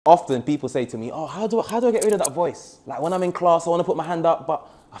Often people say to me, oh, how do I get rid of that voice? Like when I'm in class, I want to put my hand up, but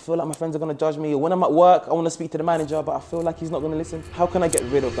I feel like my friends are going to judge me. Or when I'm at work, I want to speak to the manager, but I feel like he's not going to listen. How can I get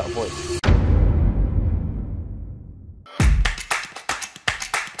rid of that voice?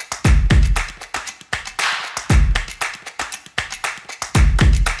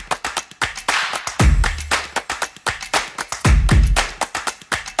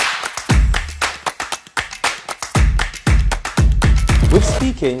 With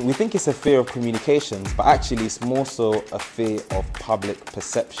speaking, we think it's a fear of communications, but actually it's more so a fear of public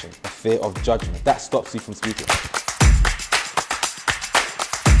perception, a fear of judgment. That stops you from speaking.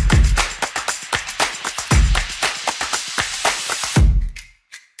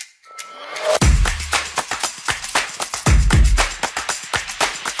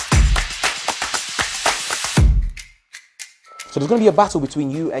 So there's going to be a battle between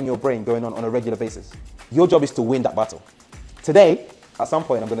you and your brain going on a regular basis. Your job is to win that battle. Today, at some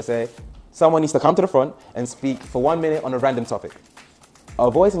point, I'm going to say, someone needs to come to the front and speak for 1 minute on a random topic. A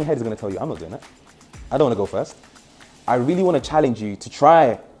voice in your head is going to tell you, I'm not doing that. I don't want to go first. I really want to challenge you to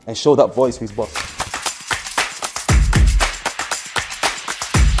try and show that voice who's boss.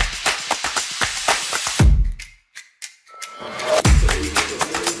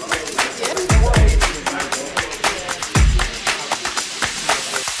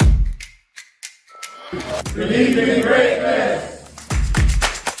 Believe in greatness.